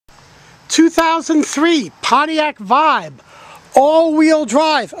2003 Pontiac Vibe, all-wheel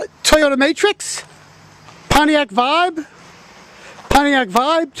drive, Toyota Matrix, Pontiac Vibe,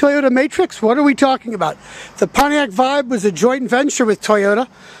 Toyota Matrix. What are we talking about? The Pontiac Vibe was a joint venture with Toyota.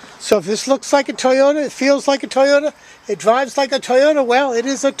 So if this looks like a Toyota, it feels like a Toyota, it drives like a Toyota, well, it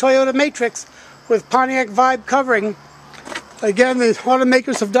is a Toyota Matrix with Pontiac Vibe covering. Again, the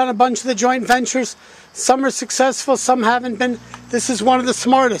automakers have done a bunch of the joint ventures. Some are successful, some haven't been. This is one of the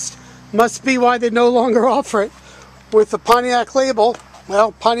smartest. Must be why they no longer offer it with the Pontiac label.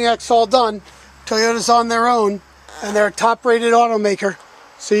 Well, Pontiac's all done. Toyota's on their own, and they're a top-rated automaker.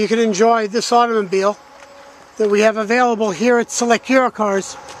 So you can enjoy this automobile that we have available here at Select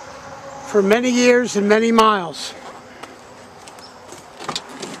Eurocars for many years and many miles.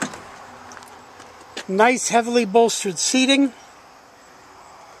 Nice, heavily bolstered seating.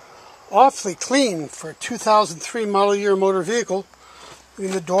 Awfully clean for a 2003 model year motor vehicle.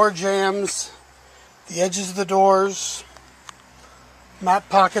 The door jambs, the edges of the doors, mat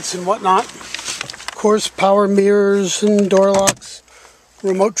pockets and whatnot. Of course, power mirrors and door locks.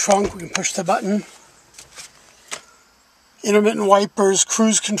 Remote trunk, we can push the button. Intermittent wipers,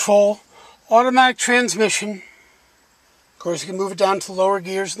 cruise control, automatic transmission. Of course, you can move it down to the lower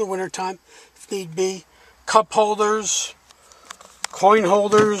gears in the wintertime if need be. Cup holders, coin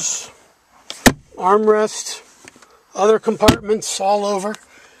holders, armrest, other compartments all over.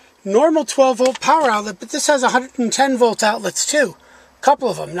 Normal 12-volt power outlet, but this has 110-volt outlets too. A couple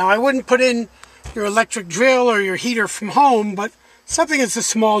of them. Now, I wouldn't put in your electric drill or your heater from home, but something that's a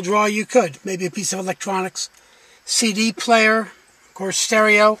small draw you could. Maybe a piece of electronics. CD player, of course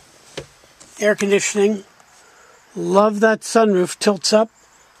stereo, air conditioning. Love that sunroof, tilts up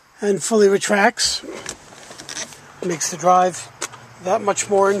and fully retracts. Makes the drive that much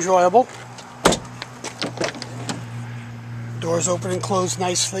more enjoyable. Doors open and close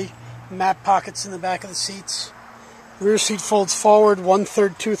nicely. Mat pockets in the back of the seats. Rear seat folds forward,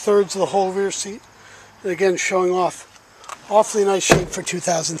 1/3, 2/3 of the whole rear seat. And again, showing off. Awfully nice shape for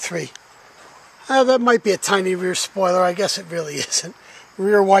 2003. That might be a tiny rear spoiler. I guess it really isn't.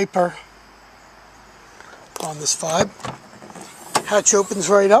 Rear wiper on this Vibe. Hatch opens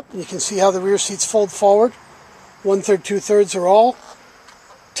right up. You can see how the rear seats fold forward. 1/3, 2/3 are all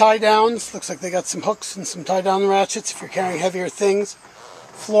tie downs. Looks like they got some hooks and some tie down ratchets if you're carrying heavier things.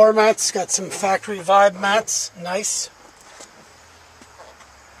 Floor mats, got some factory Vibe mats. Nice.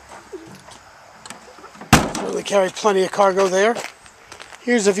 Certainly carry plenty of cargo there.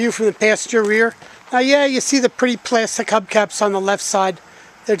 Here's a view from the passenger rear. Now, yeah, you see the pretty plastic hubcaps on the left side.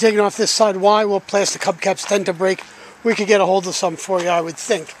 They're taken off this side. Why? Well, plastic hubcaps tend to break. We could get a hold of some for you, I would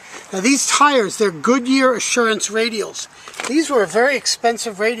think. Now, these tires, they're Goodyear Assurance radials. These were a very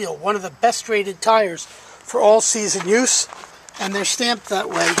expensive radial, one of the best rated tires for all-season use, and they're stamped that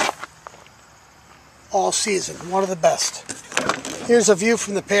way all season. One of the best. Here's a view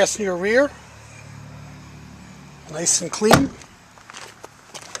from the passenger rear. Nice and clean.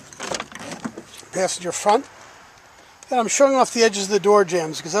 Passenger front. And I'm showing off the edges of the door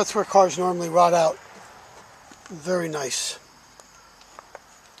jambs because that's where cars normally rot out. Very nice.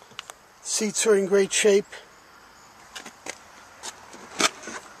 Seats are in great shape.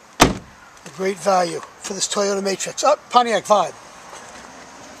 A great value for this Toyota Matrix. Oh, Pontiac Vibe.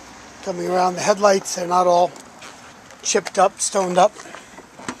 Coming around the headlights, they're not all chipped up, stoned up.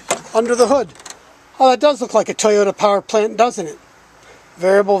 Under the hood. Oh, that does look like a Toyota power plant, doesn't it?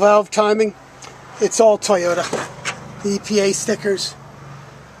 Variable valve timing. It's all Toyota. The EPA stickers.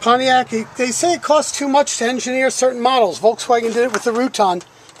 Pontiac, they say it costs too much to engineer certain models. Volkswagen did it with the Rutan.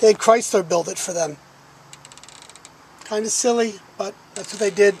 They had Chrysler build it for them. Kind of silly, but that's what they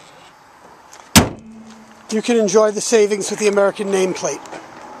did. You can enjoy the savings with the American nameplate.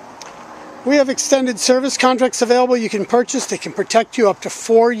 We have extended service contracts available you can purchase. They can protect you up to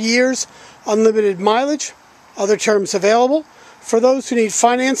 4 years, unlimited mileage. Other terms available. For those who need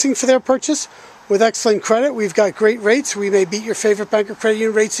financing for their purchase, with excellent credit, we've got great rates. We may beat your favorite bank or credit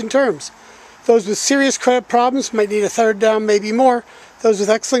union rates and terms. Those with serious credit problems might need a third down, maybe more. Those with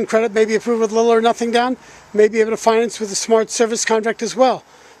excellent credit may be approved with little or nothing down, may be able to finance with a smart service contract as well.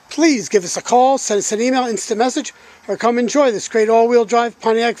 Please give us a call, send us an email, instant message, or come enjoy this great all-wheel drive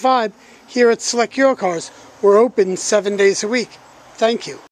Pontiac Vibe here at Select Eurocars. We're open 7 days a week. Thank you.